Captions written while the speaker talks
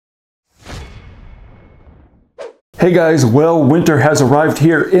Hey guys, well, winter has arrived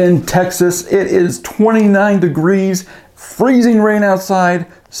here in Texas. It is 29 degrees, freezing rain outside,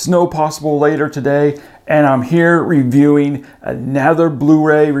 snow possible later today, and I'm here reviewing another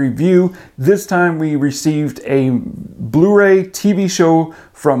Blu-ray review. This time we received a Blu-ray TV show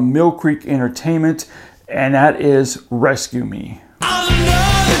from Millcreek Entertainment, and that is Rescue Me.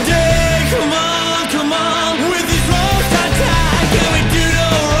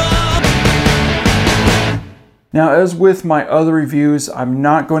 Now, as with my other reviews, I'm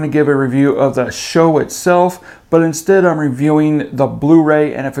not going to give a review of the show itself, but instead I'm reviewing the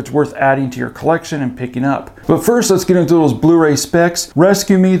Blu-ray and if it's worth adding to your collection and picking up. But first, let's get into those Blu-ray specs.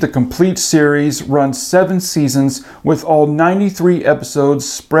 Rescue Me, the complete series, runs 7 seasons with all 93 episodes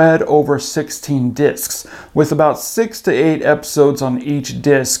spread over 16 discs, with about 6 to 8 episodes on each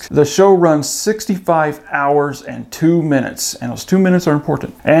disc. The show runs 65 hours and 2 minutes, and those 2 minutes are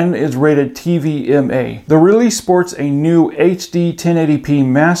important, and is rated TVMA. The release sports a new HD 1080p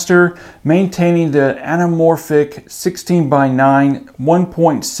master, maintaining the anamorphic 16:9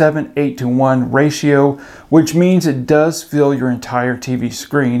 1.78:1 ratio, which means it does fill your entire TV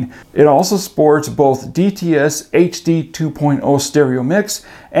screen. It also sports both DTS HD 2.0 stereo mix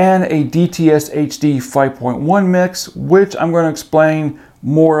and a DTS HD 5.1 mix, which I'm going to explain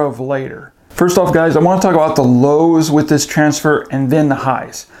more of later. First off, guys, I want to talk about the lows with this transfer and then the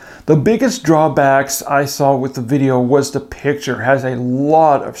highs. The biggest drawbacks I saw with the video was the picture has a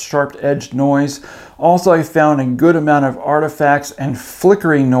lot of sharp-edged noise. Also, I found a good amount of artifacts and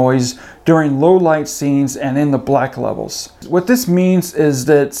flickering noise during low light scenes and in the black levels. What this means is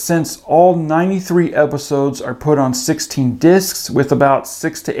that since all 93 episodes are put on 16 discs with about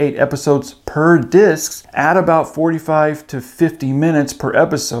 6 to 8 episodes per disc at about 45 to 50 minutes per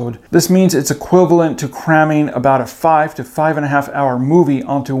episode, this means it's equivalent to cramming about a 5 to 5.5 hour movie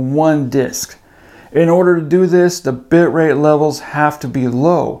onto one disc. In order to do this, the bitrate levels have to be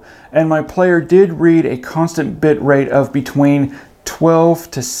low, and my player did read a constant bitrate of between 12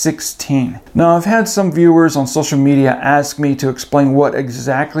 to 16. Now, I've had some viewers on social media ask me to explain what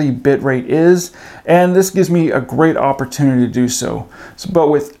exactly bitrate is, and this gives me a great opportunity to do so. But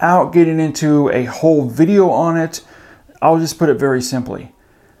without getting into a whole video on it, I'll just put it very simply.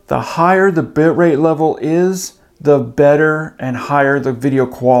 The higher the bitrate level is, the better and higher the video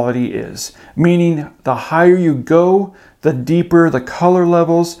quality is. Meaning, the higher you go, the deeper the color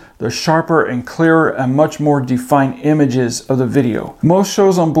levels, the sharper and clearer and much more defined images of the video. Most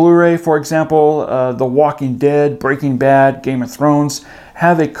shows on Blu-ray, for example, The Walking Dead, Breaking Bad, Game of Thrones,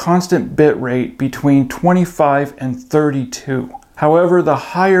 have a constant bit rate between 25 and 32. However, the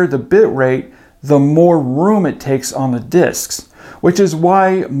higher the bit rate, the more room it takes on the discs, which is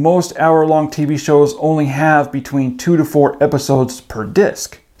why most hour-long TV shows only have between 2 to 4 episodes per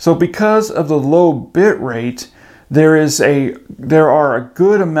disc. So because of the low bit rate, there are a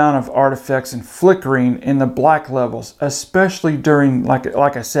good amount of artifacts and flickering in the black levels, especially during,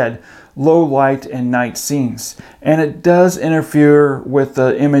 like I said, low light and night scenes. And it does interfere with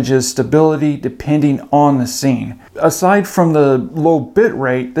the image's stability depending on the scene. Aside from the low bit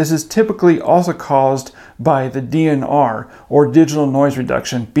rate, this is typically also caused by the DNR, or digital noise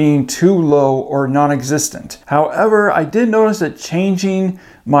reduction, being too low or non-existent. However, I did notice that changing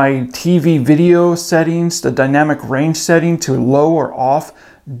my TV video settings, the dynamic range setting, to low or off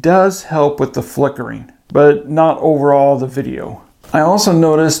does help with the flickering, but not overall the video. I also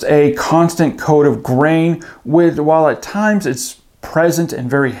noticed a constant coat of grain, while at times it's present and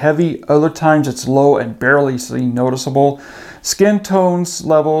very heavy, other times it's low and barely noticeable. Skin tones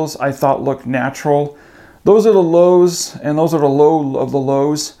levels I thought looked natural. Those are the lows, and those are the low of the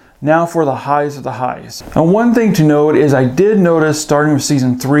lows. Now for the highs of the highs. And one thing to note is I did notice starting with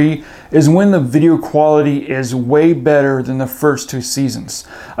season 3 is when the video quality is way better than the first 2 seasons.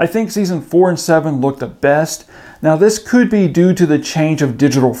 I think season 4 and 7 looked the best. Now this could be due to the change of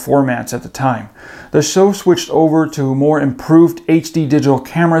digital formats at the time. The show switched over to more improved HD digital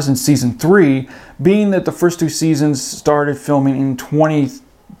cameras in season 3, being that the first 2 seasons started filming in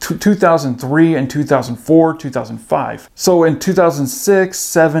 2003 and 2004, 2005. So in 2006,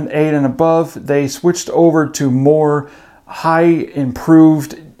 7, 8 and above, they switched over to more high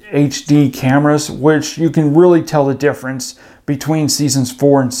improved HD cameras, which you can really tell the difference between seasons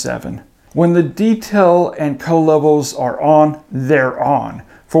 4 and 7. When the detail and color levels are on, they're on.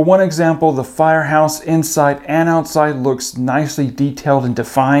 For one example, the firehouse inside and outside looks nicely detailed and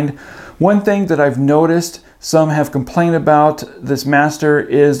defined. One thing that I've noticed some have complained about this master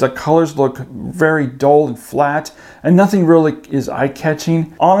is the colors look very dull and flat, and nothing really is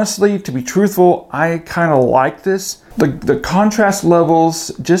eye-catching. Honestly, to be truthful, I kind of like this. The contrast levels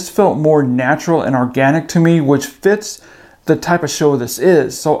just felt more natural and organic to me, which fits the type of show this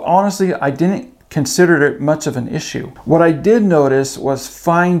is. So honestly, I didn't consider it much of an issue. What I did notice was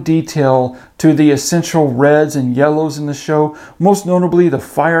fine detail to the essential reds and yellows in the show, most notably the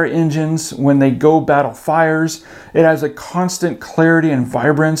fire engines when they go battle fires. It has a constant clarity and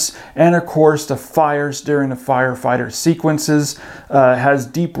vibrance, and of course the fires during the firefighter sequences has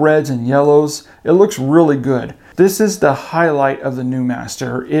deep reds and yellows. It looks really good. This is the highlight of the new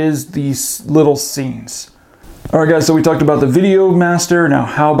master, is these little scenes. Alright guys, so we talked about the video master. Now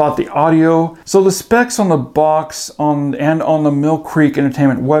how about the audio? So the specs on the box and on the Millcreek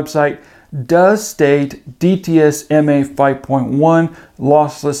Entertainment website does state DTS MA 5.1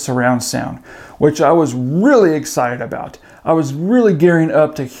 lossless surround sound, which I was really excited about. I was really gearing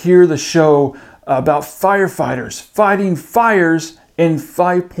up to hear the show about firefighters fighting fires in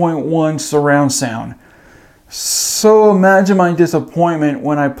 5.1 surround sound. So imagine my disappointment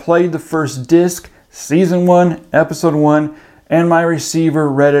when I played the first disc, Season 1, Episode 1, and my receiver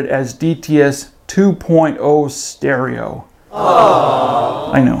read it as DTS 2.0 stereo.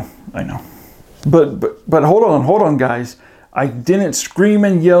 Aww. I know. But hold on guys. I didn't scream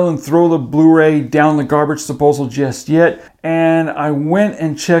and yell and throw the Blu-ray down the garbage disposal just yet, and I went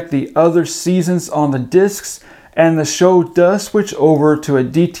and checked the other seasons on the discs, and the show does switch over to a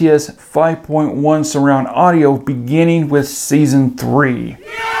DTS 5.1 surround audio beginning with Season 3.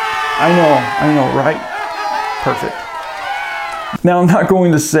 I know, right? Perfect. Now, I'm not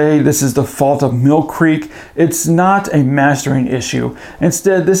going to say this is the fault of Millcreek. It's not a mastering issue.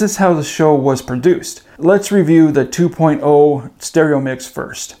 Instead, this is how the show was produced. Let's review the 2.0 stereo mix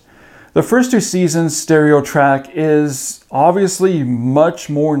first. The first 2 seasons stereo track is obviously much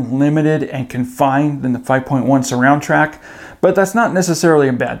more limited and confined than the 5.1 surround track, but that's not necessarily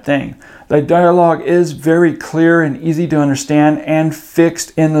a bad thing. The dialogue is very clear and easy to understand and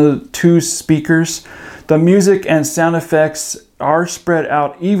fixed in the 2 speakers. The music and sound effects are spread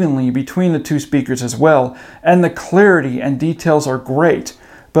out evenly between the 2 speakers as well, and the clarity and details are great.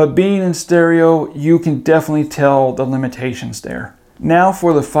 But being in stereo, you can definitely tell the limitations there. Now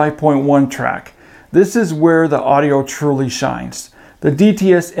for the 5.1 track. This is where the audio truly shines. The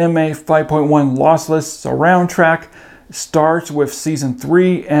DTS MA 5.1 lossless surround track starts with Season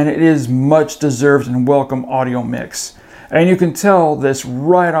 3, and it is much deserved and welcome audio mix. And you can tell this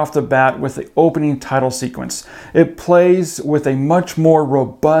right off the bat with the opening title sequence. It plays with a much more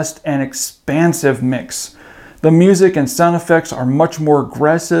robust and expansive mix. The music and sound effects are much more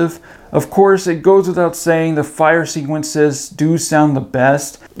aggressive. Of course, it goes without saying the fire sequences do sound the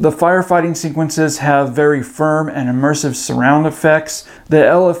best. The firefighting sequences have very firm and immersive surround effects. The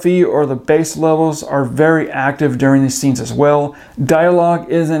LFE or the bass levels are very active during these scenes as well. Dialogue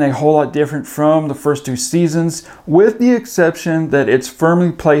isn't a whole lot different from the first 2 seasons, with the exception that it's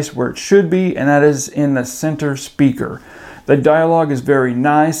firmly placed where it should be, and that is in the center speaker. The dialogue is very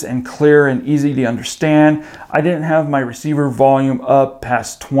nice and clear and easy to understand. I didn't have my receiver volume up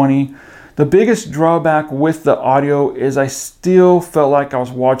past 20. The biggest drawback with the audio is I still felt like I was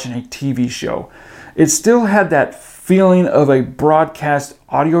watching a TV show. It still had that feeling of a broadcast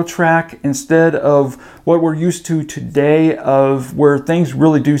audio track instead of what we're used to today, of where things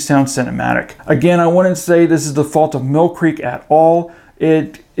really do sound cinematic. Again, I wouldn't say this is the fault of Millcreek at all.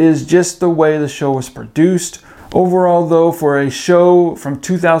 It is just the way the show was produced. Overall though, for a show from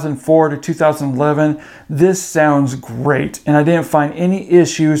 2004 to 2011, this sounds great, and I didn't find any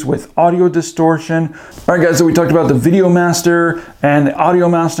issues with audio distortion. Alright guys, so we talked about the video master and the audio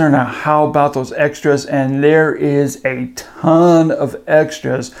master. Now how about those extras? And there is a ton of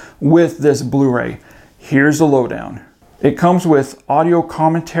extras with this Blu-ray. Here's the lowdown. It comes with audio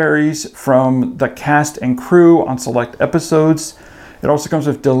commentaries from the cast and crew on select episodes. It also comes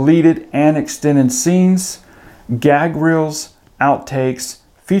with deleted and extended scenes, gag reels, outtakes,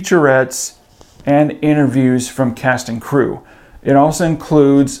 featurettes, and interviews from cast and crew. It also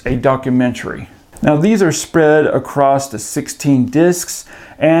includes a documentary. Now these are spread across the 16 discs,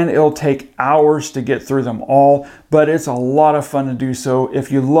 and it'll take hours to get through them all, but it's a lot of fun to do so.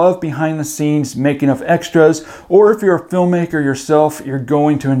 If you love behind the scenes making of extras, or if you're a filmmaker yourself, you're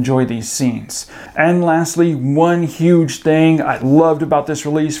going to enjoy these scenes. And lastly, one huge thing I loved about this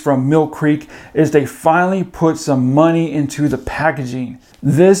release from Millcreek is they finally put some money into the packaging.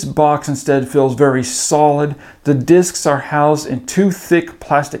 This box instead feels very solid. The discs are housed in 2 thick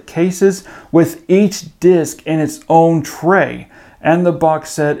plastic cases with each disc in its own tray. and the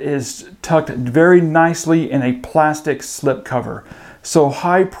box set is tucked very nicely in a plastic slipcover. So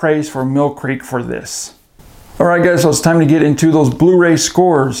high praise for Millcreek for this. Alright guys, so it's time to get into those Blu-ray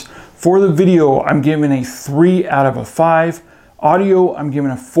scores. For the video, I'm giving a 3 out of a 5. Audio, I'm giving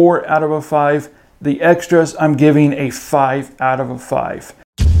a 4 out of a 5. The extras, I'm giving a 5 out of a 5.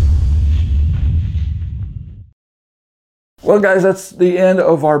 Well guys, that's the end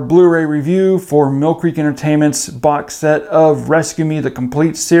of our Blu-ray review for Millcreek Entertainment's box set of Rescue Me the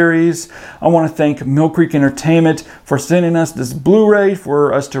Complete series. I want to thank Millcreek Entertainment for sending us this Blu-ray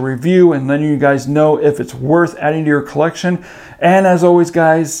for us to review and letting you guys know if it's worth adding to your collection. And as always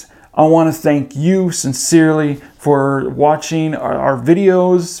guys, I want to thank you sincerely for watching our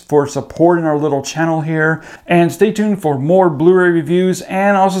videos, for supporting our little channel here, and stay tuned for more Blu-ray reviews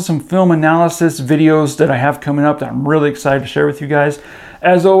and also some film analysis videos that I have coming up that I'm really excited to share with you guys.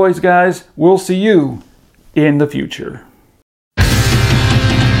 As always guys, we'll see you in the future.